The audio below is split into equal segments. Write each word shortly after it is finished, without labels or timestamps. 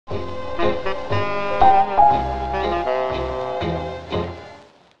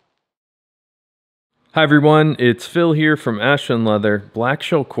Hi everyone, it's Phil here from Ashland Leather. Black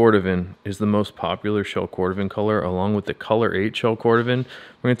shell Cordovan is the most popular shell Cordovan color, along with the color 8 shell Cordovan.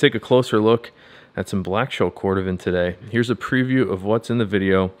 We're going to take a closer look at some black shell Cordovan today. Here's a preview of what's in the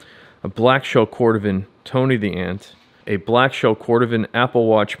video. A black shell Cordovan Tony the Ant, a black shell Cordovan Apple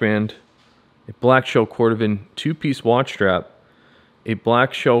watch band, a black shell Cordovan 2-piece watch strap, a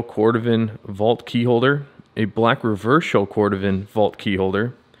black shell Cordovan vault key holder, a black reverse shell Cordovan vault key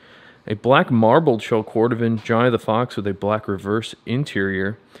holder, a black marbled shell Cordovan Johnny the Fox with a black reverse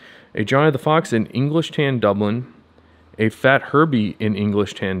interior, a Johnny the Fox in English tan Dublin, a Fat Herbie in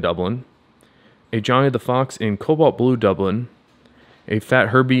English tan Dublin, a Johnny the Fox in cobalt blue Dublin, a Fat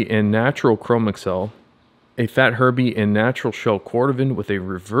Herbie in natural chrome excel, a Fat Herbie in natural shell Cordovan with a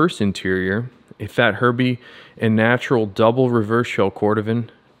reverse interior, a Fat Herbie in natural double reverse shell Cordovan,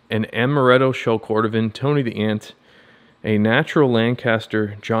 an amaretto shell Cordovan Tony the Ant, a natural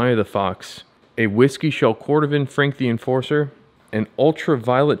Lancaster Johnny the Fox, a whiskey shell Cordovan Frank the Enforcer, an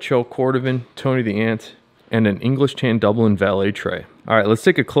ultraviolet shell Cordovan Tony the Ant, and an English tan Dublin valet tray. All right, let's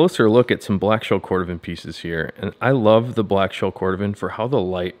take a closer look at some black shell Cordovan pieces here. And I love the black shell Cordovan for how the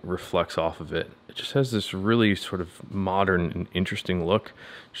light reflects off of it. It just has this really sort of modern and interesting look.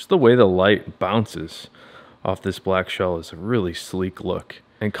 Just the way the light bounces off this black shell is a really sleek look.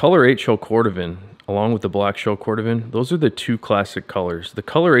 And color 8 shell Cordovan, along with the black shell Cordovan, those are the two classic colors. The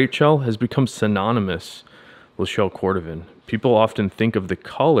color 8 shell has become synonymous with shell Cordovan. People often think of the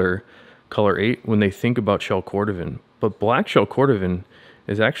color 8 when they think about shell Cordovan, but black shell Cordovan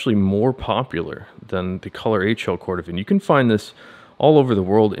is actually more popular than the color 8 shell Cordovan. You can find this all over the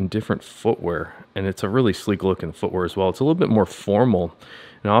world in different footwear, and it's a really sleek looking footwear as well. It's a little bit more formal,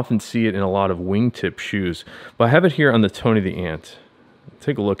 and I often see it in a lot of wingtip shoes. But I have it here on the Tony the Ant.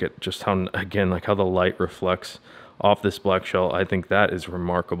 Take a look at just how, again, like how the light reflects off this black shell. I think that is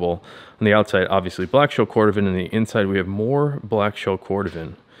remarkable. On the outside, obviously black shell Cordovan, and the inside we have more black shell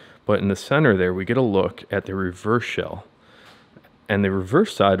Cordovan. But in the center there, we get a look at the reverse shell. And the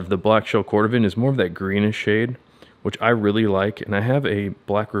reverse side of the black shell Cordovan is more of that greenish shade, which I really like. And I have a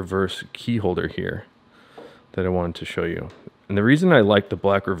black reverse key holder here that I wanted to show you. And the reason I like the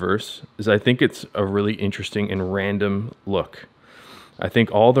black reverse is I think it's a really interesting and random look. I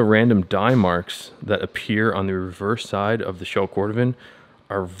think all the random die marks that appear on the reverse side of the shell Cordovan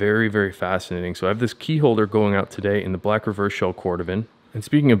are very, very fascinating. So I have this key holder going out today in the black reverse shell Cordovan. And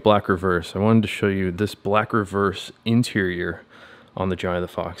speaking of black reverse, I wanted to show you this black reverse interior on the Johnny the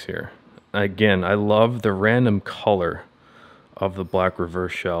Fox here. Again, I love the random color of the black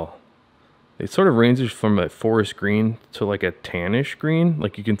reverse shell. It sort of ranges from a forest green to like a tannish green,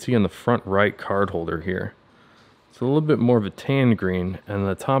 like you can see on the front right card holder here. It's a little bit more of a tan green, and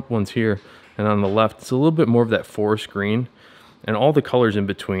the top one's here, and on the left it's a little bit more of that forest green, and all the colors in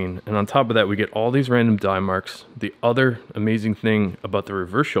between. And on top of that, we get all these random die marks. The other amazing thing about the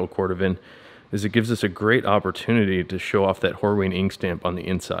reverse shell Cordovan is it gives us a great opportunity to show off that Horween ink stamp on the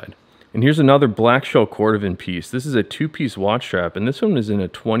inside. And here's another black shell Cordovan piece. This is a 2-piece watch strap, and this one is in a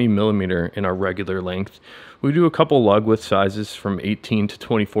 20mm in our regular length. We do a couple lug width sizes from 18 to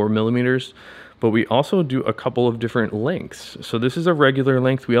 24mm. But we also do a couple of different lengths. So this is a regular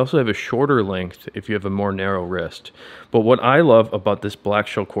length. We also have a shorter length if you have a more narrow wrist. But what I love about this black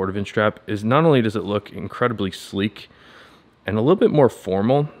shell Cordovan strap is not only does it look incredibly sleek and a little bit more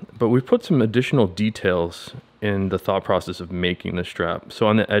formal, but we've put some additional details in the thought process of making the strap. So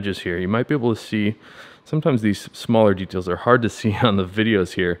on the edges here, you might be able to see, sometimes these smaller details are hard to see on the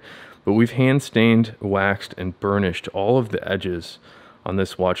videos here, but we've hand stained, waxed, and burnished all of the edges on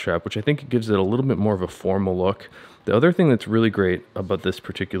this watch strap, which I think gives it a little bit more of a formal look. The other thing that's really great about this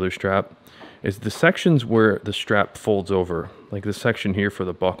particular strap is the sections where the strap folds over, like this section here for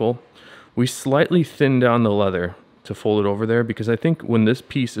the buckle. We slightly thin down the leather to fold it over there, because I think when this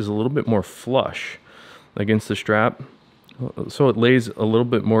piece is a little bit more flush against the strap, so it lays a little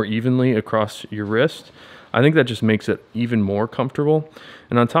bit more evenly across your wrist, I think that just makes it even more comfortable.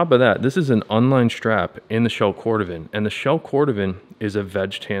 And on top of that, this is an unlined strap in the shell Cordovan, and the shell Cordovan is a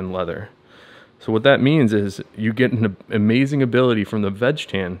veg tan leather. So what that means is you get an amazing ability from the veg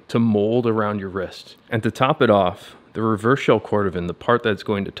tan to mold around your wrist. And to top it off, the reverse shell Cordovan, the part that's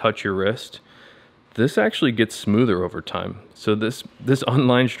going to touch your wrist, this actually gets smoother over time. So this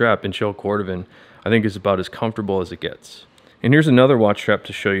unlined strap in shell Cordovan, I think, is about as comfortable as it gets. And here's another watch strap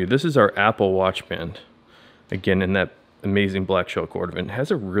to show you. This is our Apple watch band. Again, in that amazing black shell Cordovan. It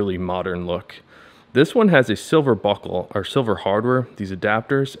has a really modern look. This one has a silver buckle, or silver hardware, these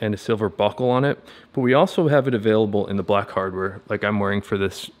adapters, and a silver buckle on it. But we also have it available in the black hardware, like I'm wearing for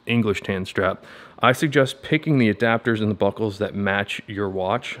this English tan strap. I suggest picking the adapters and the buckles that match your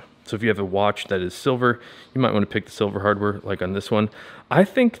watch. So if you have a watch that is silver, you might want to pick the silver hardware like on this one. I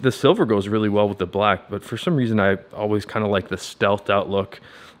think the silver goes really well with the black, but for some reason I always kind of like the stealthed out look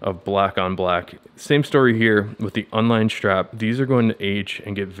of black on black. Same story here with the unlined strap. These are going to age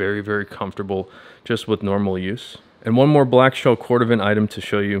and get very, very comfortable just with normal use. And one more black shell Cordovan item to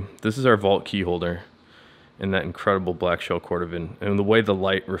show you. This is our vault key holder in that incredible black shell Cordovan. And the way the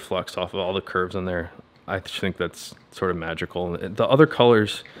light reflects off of all the curves on there, I think that's sort of magical. The other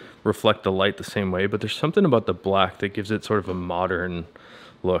colors reflect the light the same way, but there's something about the black that gives it sort of a modern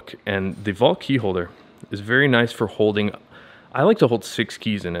look. And the vault key holder is very nice for holding. I like to hold 6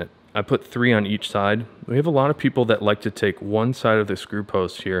 keys in it. I put 3 on each side. We have a lot of people that like to take one side of the screw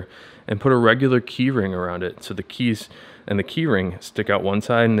post here and put a regular key ring around it. So the keys and the key ring stick out one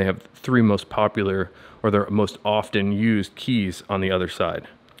side, and they have 3 most popular or their most often used keys on the other side.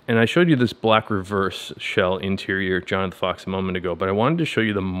 And I showed you this black reverse shell interior John of the Fox a moment ago, but I wanted to show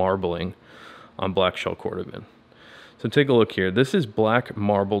you the marbling on black shell Cordovan. So take a look here. This is black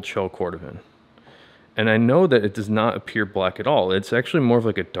marbled shell Cordovan. And I know that it does not appear black at all. It's actually more of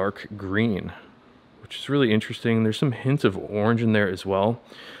like a dark green, which is really interesting. There's some hints of orange in there as well.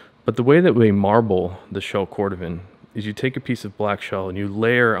 But the way that we marble the shell Cordovan is you take a piece of black shell and you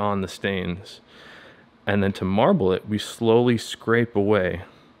layer on the stains. And then to marble it, we slowly scrape away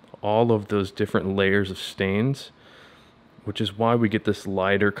all of those different layers of stains, which is why we get this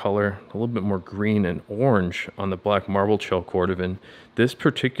lighter color, a little bit more green and orange on the black marbled shell Cordovan. This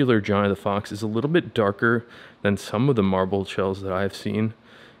particular Johnny the Fox is a little bit darker than some of the marbled shells that I've seen.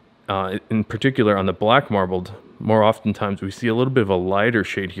 In particular on the black marbled, more oftentimes we see a little bit of a lighter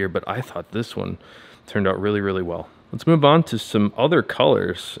shade here, but I thought this one turned out really, really well. Let's move on to some other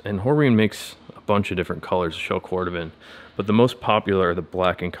colors, and Horween makes a bunch of different colors of shell Cordovan, but the most popular are the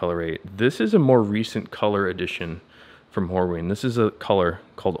black and color 8. This is a more recent color addition from Horween. This is a color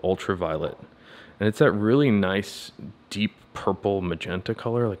called ultraviolet, and it's that really nice deep purple magenta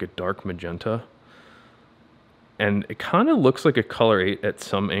color, like a dark magenta, and it kind of looks like a color 8 at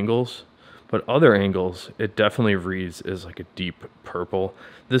some angles, but other angles it definitely reads as like a deep purple.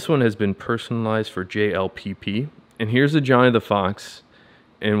 This one has been personalized for JLPP, and here's the Johnny the Fox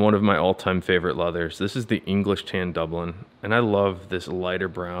in one of my all-time favorite leathers. This is the English Tan Dublin, and I love this lighter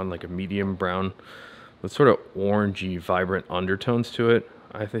brown, like a medium brown with sort of orangey, vibrant undertones to it.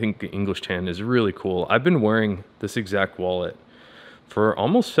 I think the English Tan is really cool. I've been wearing this exact wallet for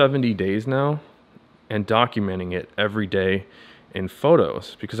almost 70 days now and documenting it every day in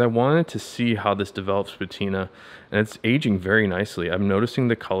photos because I wanted to see how this develops patina, and it's aging very nicely. I'm noticing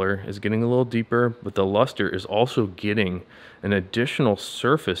the color is getting a little deeper, but the luster is also getting an additional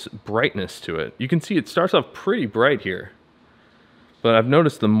surface brightness to it. You can see it starts off pretty bright here, but I've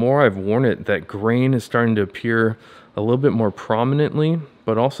noticed the more I've worn it, that grain is starting to appear a little bit more prominently,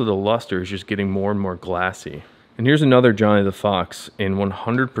 but also the luster is just getting more and more glassy. And here's another Johnny the Fox in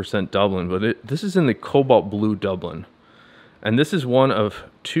 100% Dublin, but this is in the cobalt blue Dublin. And this is one of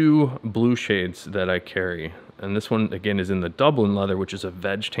 2 blue shades that I carry. And this one, again, is in the Dublin leather, which is a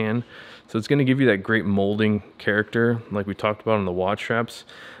veg tan. So it's going to give you that great molding character like we talked about on the watch straps.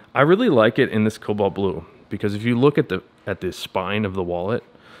 I really like it in this cobalt blue because if you look at the spine of the wallet,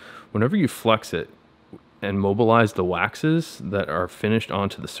 whenever you flex it and mobilize the waxes that are finished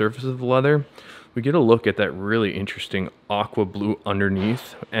onto the surface of the leather, we get a look at that really interesting aqua blue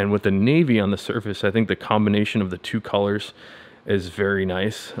underneath. And with the navy on the surface, I think the combination of the 2 colors is very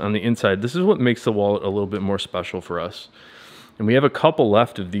nice on the inside. This is what makes the wallet a little bit more special for us. And we have a couple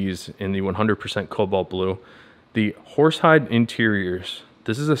left of these in the 100% cobalt blue. The horsehide interiors.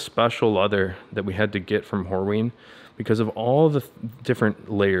 This is a special leather that we had to get from Horween because of all the different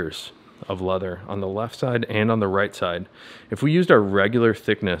layers of leather on the left side and on the right side. If we used our regular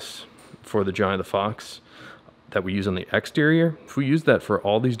thickness for the Johnny the Fox that we use on the exterior, if we use that for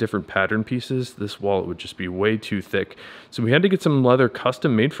all these different pattern pieces, this wallet would just be way too thick. So we had to get some leather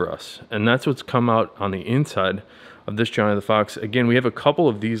custom made for us, and that's what's come out on the inside of this Johnny the Fox. Again, we have a couple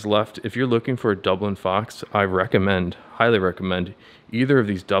of these left. If you're looking for a Dublin Fox, I recommend, highly recommend, either of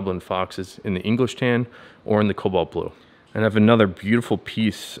these Dublin Foxes in the English Tan or in the cobalt blue. And I have another beautiful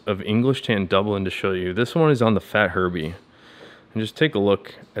piece of English Tan Dublin to show you. This one is on the Fat Herbie. And just take a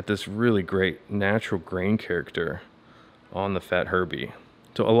look at this really great natural grain character on the Fat Herbie.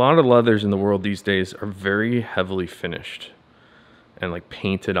 So a lot of leathers in the world these days are very heavily finished and like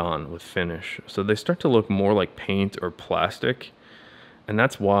painted on with finish. So they start to look more like paint or plastic. And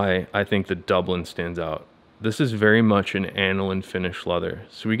that's why I think the Dublin stands out. This is very much an aniline finish leather.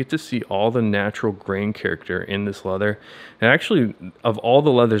 So we get to see all the natural grain character in this leather. And actually, of all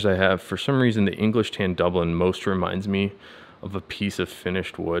the leathers I have, for some reason, the English Tan Dublin most reminds me of a piece of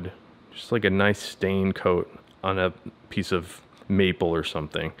finished wood. Just like a nice stain coat on a piece of maple or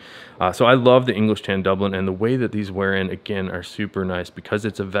something. So I love the English tan Dublin, and the way that these wear in, again, are super nice because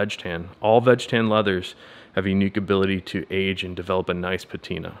it's a veg tan. All veg tan leathers have a unique ability to age and develop a nice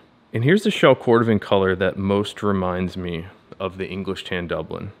patina. And here's the shell cordovan color that most reminds me of the English tan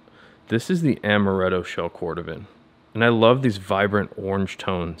Dublin. This is the amaretto shell cordovan. And I love these vibrant orange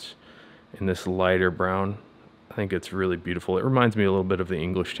tones in this lighter brown. I think it's really beautiful. It reminds me a little bit of the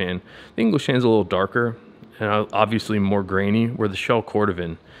English tan. The English tan is a little darker and obviously more grainy, where the shell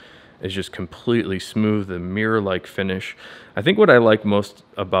cordovan is just completely smooth, a mirror-like finish. I think what I like most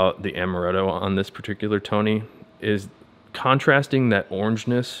about the amaretto on this particular Tony is contrasting that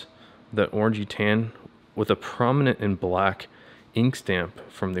orangeness, that orangey tan, with a prominent and black ink stamp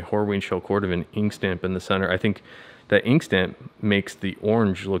from the Horween shell cordovan ink stamp in the center. I think that ink stamp makes the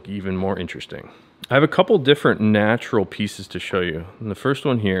orange look even more interesting. I have a couple different natural pieces to show you. And the first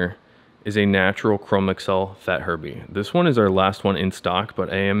one here is a natural Chrome Excel Fat Herbie. This one is our last one in stock,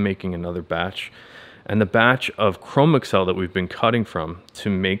 but I am making another batch. And the batch of Chrome Excel that we've been cutting from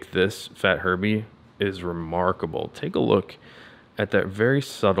to make this Fat Herbie is remarkable. Take a look at that very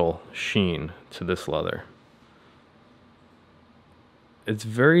subtle sheen to this leather. It's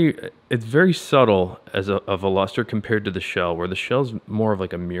very subtle of a luster compared to the shell, where the shell's more of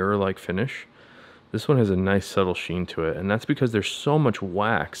like a mirror-like finish. This one has a nice subtle sheen to it, and that's because there's so much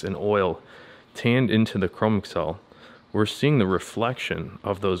wax and oil tanned into the Chrome Excel. We're seeing the reflection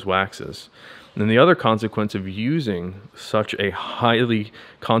of those waxes. And the other consequence of using such a highly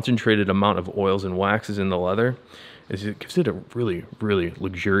concentrated amount of oils and waxes in the leather is it gives it a really, really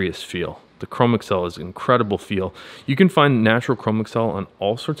luxurious feel. The Chrome Excel is an incredible feel. You can find natural Chrome Excel on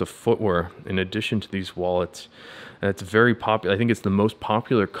all sorts of footwear in addition to these wallets. And it's very popular. I think it's the most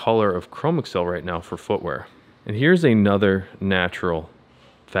popular color of Chrome Excel right now for footwear. And here's another natural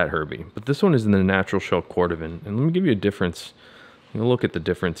Fat Herbie, but this one is in the natural shell cordovan. And let me give you a difference. Look at the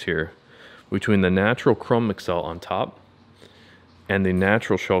difference here between the natural Chrome Excel on top and the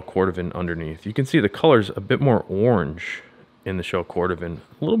natural shell cordovan underneath. You can see the color's a bit more orange in the shell cordovan,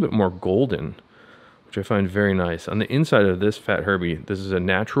 a little bit more golden, which I find very nice. On the inside of this Fat Herbie, this is a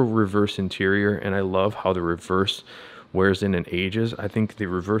natural reverse interior, and I love how the reverse wears in and ages. I think the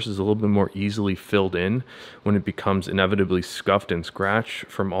reverse is a little bit more easily filled in when it becomes inevitably scuffed and scratched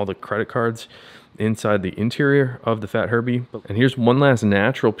from all the credit cards inside the interior of the Fat Herbie. And here's one last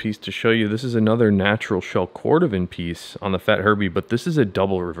natural piece to show you. This is another natural shell cordovan piece on the Fat Herbie, but this is a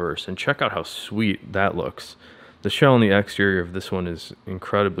double reverse, and check out how sweet that looks. The shell on the exterior of this one is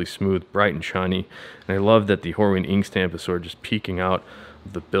incredibly smooth, bright and shiny. And I love that the Horween ink stamp is sort of just peeking out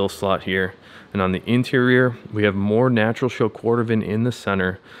of the bill slot here. And on the interior, we have more natural shell cordovan in the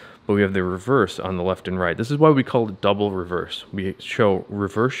center, but we have the reverse on the left and right. This is why we call it double reverse. We show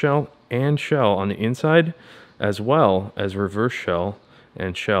reverse shell and shell on the inside, as well as reverse shell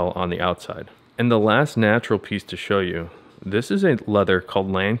and shell on the outside. And the last natural piece to show you, this is a leather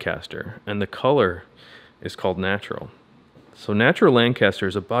called Lancaster, and the color is called natural. So natural Lancaster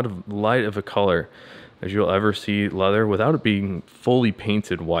is about as light of a color as you'll ever see leather without it being fully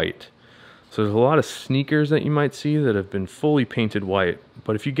painted white. So there's a lot of sneakers that you might see that have been fully painted white,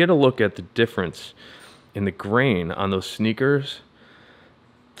 but if you get a look at the difference in the grain on those sneakers,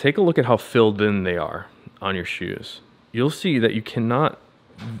 take a look at how filled in they are on your shoes. You'll see that you cannot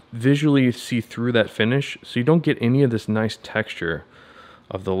visually see through that finish, so you don't get any of this nice texture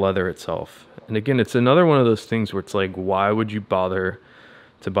of the leather itself. And again, it's another one of those things where it's like, why would you bother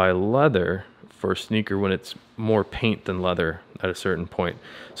to buy leather for a sneaker when it's more paint than leather at a certain point?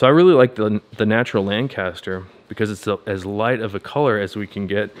 So I really like the natural Lancaster because it's as light of a color as we can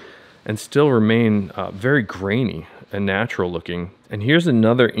get and still remain very grainy and natural looking. And here's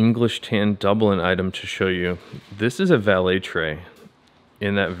another English tan Dublin item to show you. This is a valet tray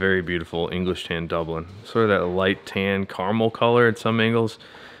in that very beautiful English tan Dublin. Sort of that light tan caramel color at some angles.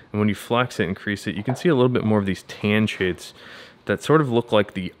 And when you flex it and crease it, you can see a little bit more of these tan shades that sort of look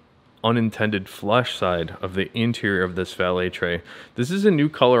like the unintended flesh side of the interior of this valet tray. This is a new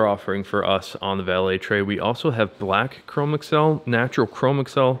color offering for us on the valet tray. We also have black Chrome Excel, natural Chrome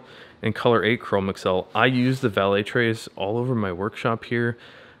Excel, and color 8 Chrome Excel. I use the valet trays all over my workshop here,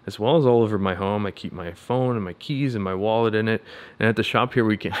 as well as all over my home. I keep my phone and my keys and my wallet in it. And at the shop here,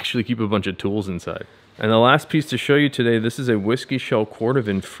 we can actually keep a bunch of tools inside. And the last piece to show you today, this is a Whiskey Shell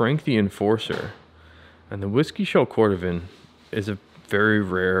Cordovan Frank the Enforcer. And the Whiskey Shell Cordovan is a very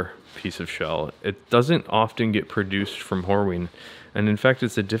rare piece of shell. It doesn't often get produced from Horween. And in fact,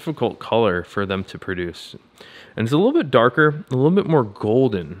 it's a difficult color for them to produce. And it's a little bit darker, a little bit more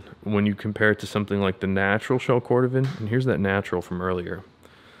golden when you compare it to something like the natural shell Cordovan. And here's that natural from earlier.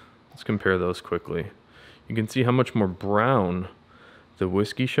 Let's compare those quickly. You can see how much more brown the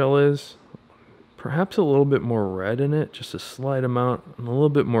whiskey shell is. Perhaps a little bit more red in it, just a slight amount, and a little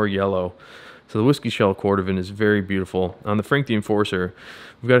bit more yellow. So the whiskey shell Cordovan is very beautiful. On the Frank the Enforcer,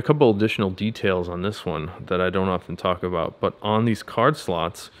 we've got a couple additional details on this one that I don't often talk about. But on these card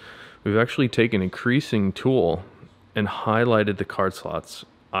slots, we've actually taken a creasing tool and highlighted the card slots.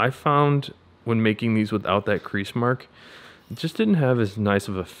 I found when making these without that crease mark, it just didn't have as nice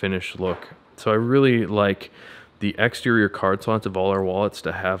of a finished look. So I really like the exterior card slots of all our wallets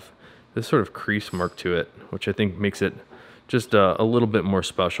to have this sort of crease mark to it, which I think makes it just a little bit more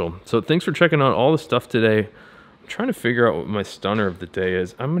special. So thanks for checking out all the stuff today. I'm trying to figure out what my stunner of the day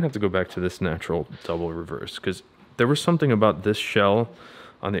is. I'm gonna have to go back to this natural double reverse because there was something about this shell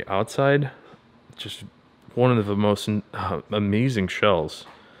on the outside, just one of the most amazing shells.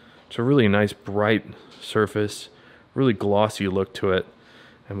 It's a really nice bright surface, really glossy look to it.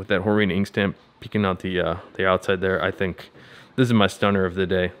 And with that Horween ink stamp peeking out the outside there, I think this is my stunner of the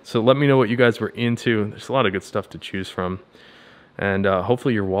day. So let me know what you guys were into. There's a lot of good stuff to choose from. And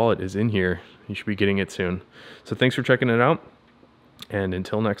hopefully your wallet is in here. You should be getting it soon. So thanks for checking it out. And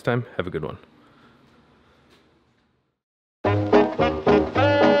until next time, have a good one.